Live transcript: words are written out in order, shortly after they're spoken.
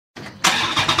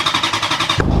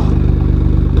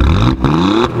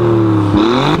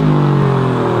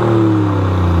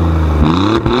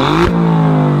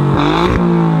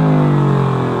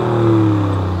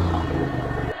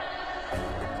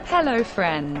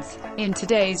friends. In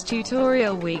today's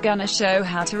tutorial we gonna show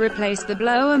how to replace the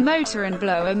blower motor and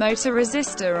blower motor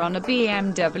resistor on a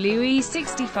BMW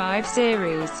E65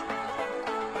 series.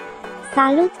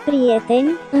 Salut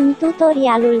prieteni! În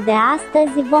tutorialul de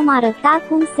astăzi vom arăta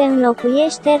cum se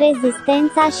înlocuiește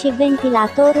rezistența și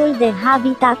ventilatorul de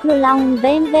habitaclu la un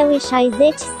BMW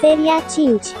E60 seria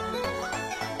 5.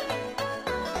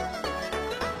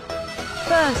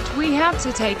 First, we have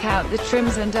to take out the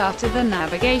trims and after the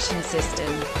navigation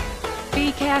system. Be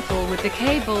careful with the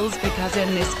cables because in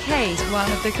this case one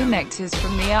of the connectors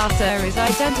from the RSA is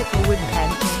identical with the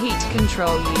heat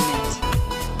control unit.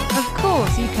 Of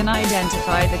course you can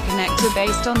identify the connector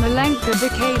based on the length of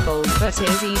the cable, but it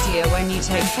is easier when you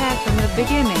take care from the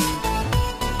beginning.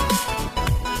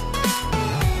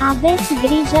 Aveți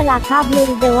grijă la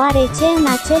cabluri deoarece în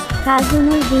acest caz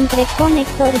unul dintre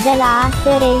conectori de la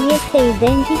ASR este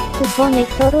identic cu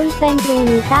conectorul pentru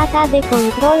unitatea de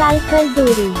control al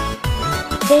căldurii.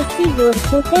 Desigur,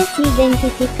 puteți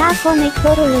identifica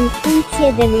conectorul în funcție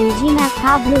de lungimea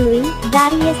cablului,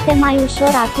 dar este mai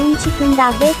ușor atunci când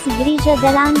aveți grijă de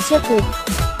la început.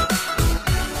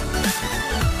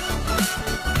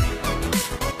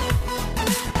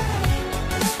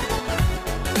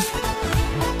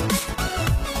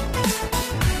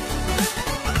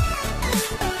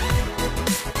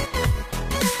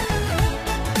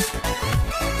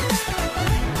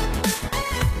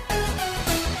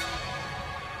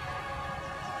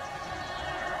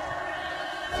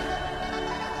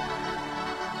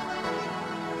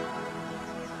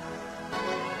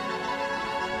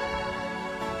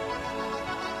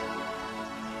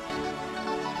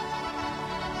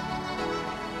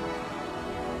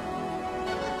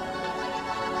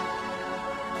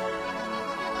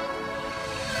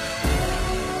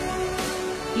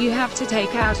 You have to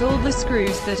take out all the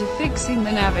screws that are fixing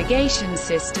the navigation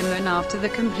system and after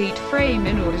the complete frame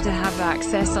in order to have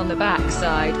access on the back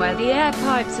side where the air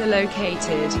pipes are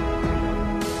located.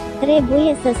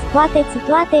 Trebuie să scoateți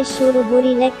toate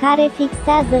șuruburile care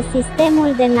fixează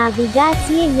sistemul de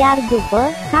navigație, iar după,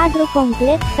 cadru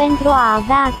complet pentru a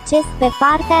avea acces pe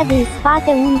partea din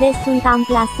spate unde sunt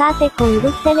amplasate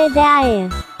conductele de aer.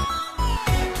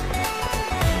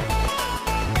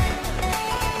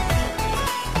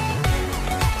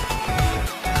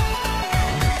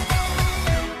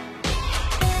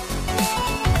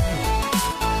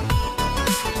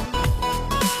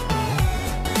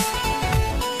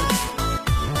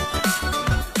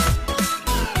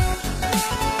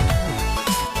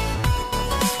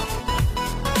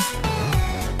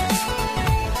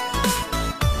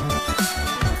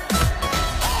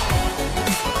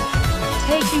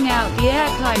 Taking out the air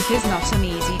pipe is not an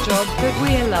easy job, but we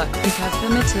are lucky because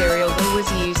the material that was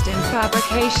used in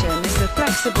fabrication is a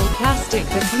flexible plastic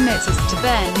that permits us to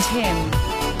bend him.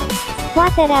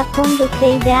 Scoaterea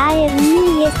conductei de aer nu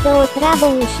este o treabă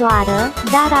ușoară,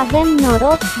 dar avem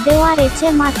noroc, deoarece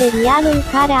materialul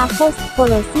care a fost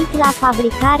folosit la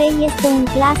fabricare este un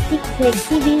plastic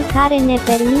flexibil care ne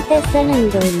permite să-l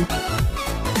îndoim.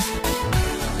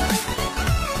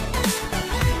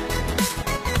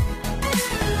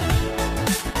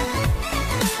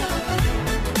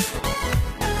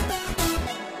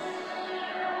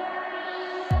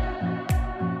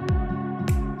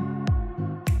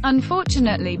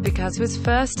 Unfortunately, because it was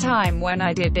first time when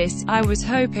I did this, I was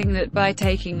hoping that by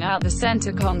taking out the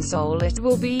center console it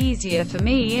will be easier for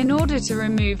me in order to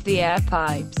remove the air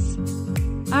pipes.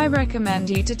 I recommend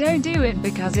you to don't do it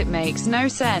because it makes no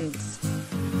sense.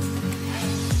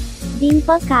 Din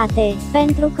păcate,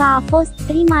 pentru că a fost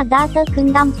prima dată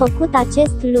când am făcut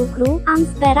acest lucru, am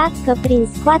sperat că prin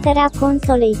scoaterea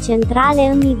consolei centrale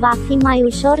îmi va fi mai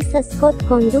ușor să scot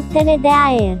conductele de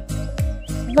aer.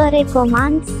 Vă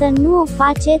recomand să nu o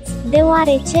faceți,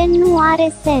 deoarece nu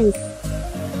are sens.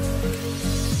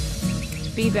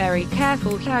 Be very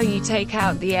careful how you take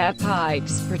out the air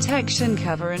pipes, protection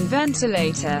cover and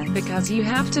ventilator, because you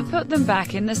have to put them back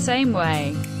in the same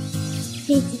way.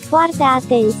 Fiți foarte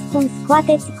atenți cum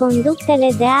scoateți conductele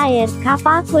de aer,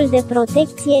 capacul de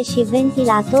protecție și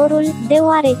ventilatorul,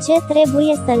 deoarece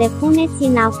trebuie să le puneți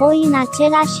înapoi în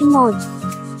același mod.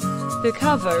 The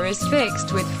cover is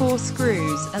fixed with 4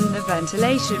 screws, and the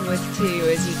ventilation with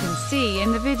 2 as you can see in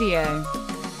the video.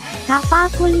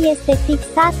 Capacul este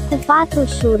fixat cu 4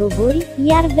 șuruburi,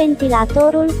 iar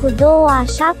ventilatorul cu 2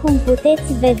 așa cum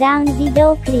puteți vedea în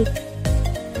videoclip.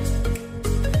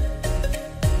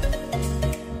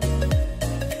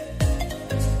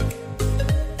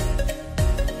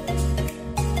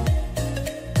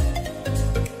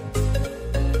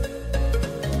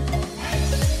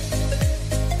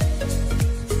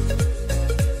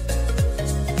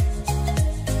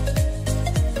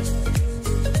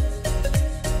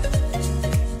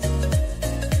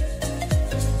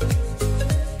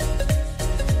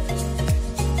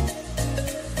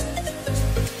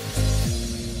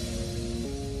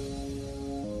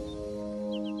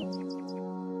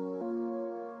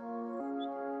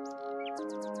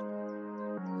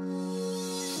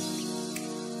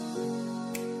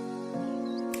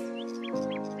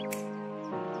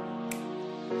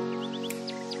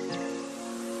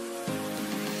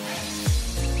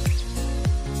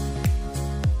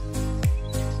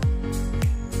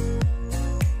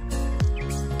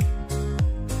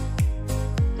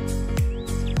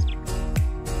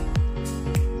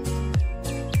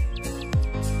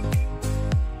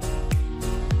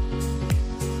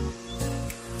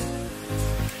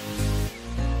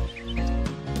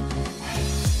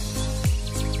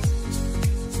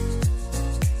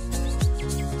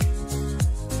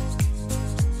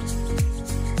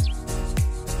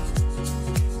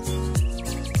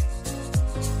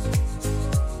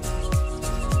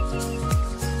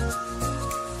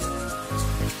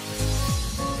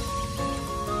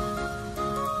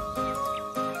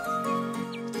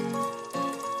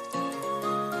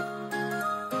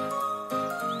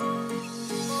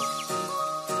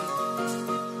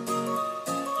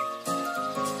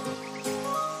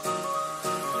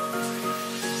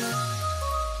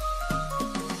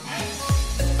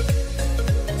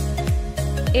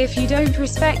 If you don't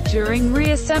respect during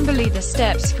reassembly the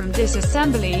steps from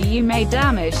disassembly, you may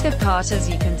damage the part, as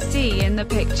you can see in the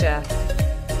picture.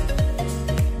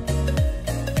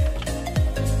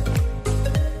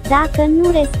 Dacă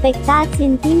nu respectați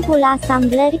în timpul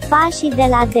asamblării pașii de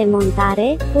la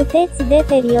demontare, puteți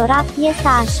deteriora piesa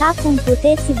așa cum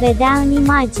puteți vedea în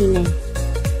imagine.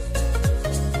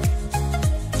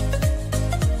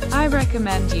 I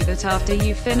recommend you that after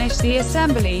you finish the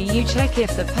assembly, you check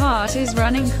if the part is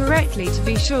running correctly to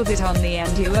be sure that on the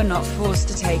end you are not forced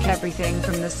to take everything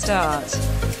from the start.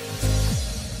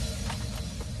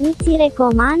 Îți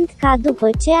recomand ca după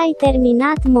ce ai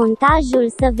terminat montajul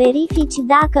să verifici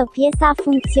dacă piesa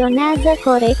funcționează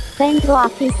corect, pentru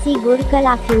a fi sigur că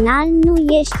la final nu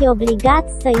ești obligat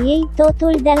să iei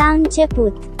totul de la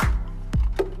început.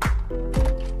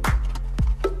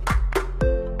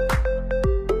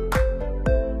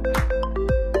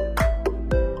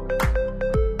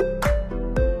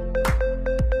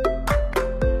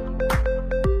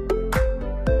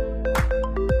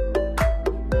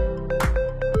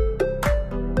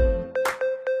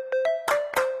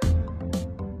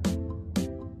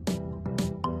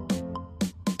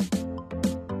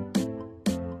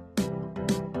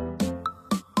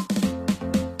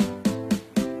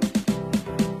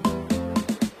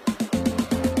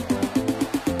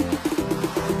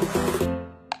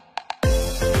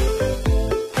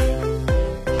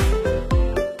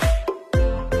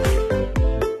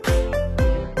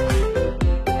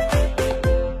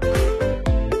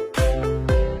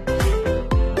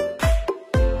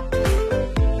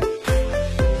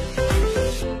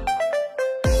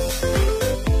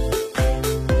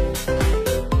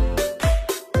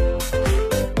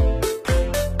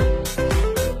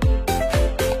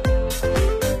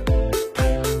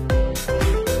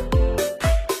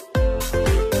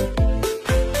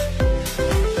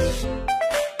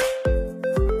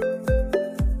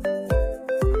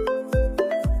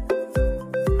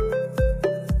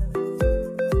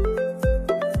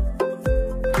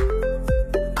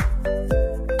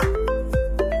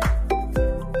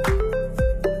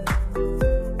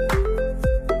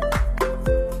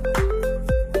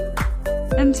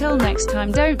 Until next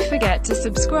time, don't forget to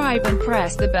subscribe and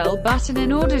press the bell button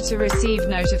in order to receive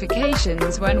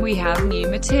notifications when we have new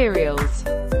materials.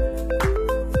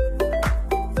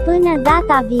 Până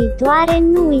data viitoare,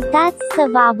 nu uitați să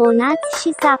vă abonați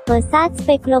și să apăsați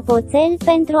pe clopoțel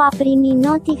pentru a primi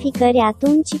notificări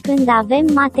atunci când avem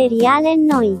materiale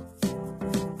noi.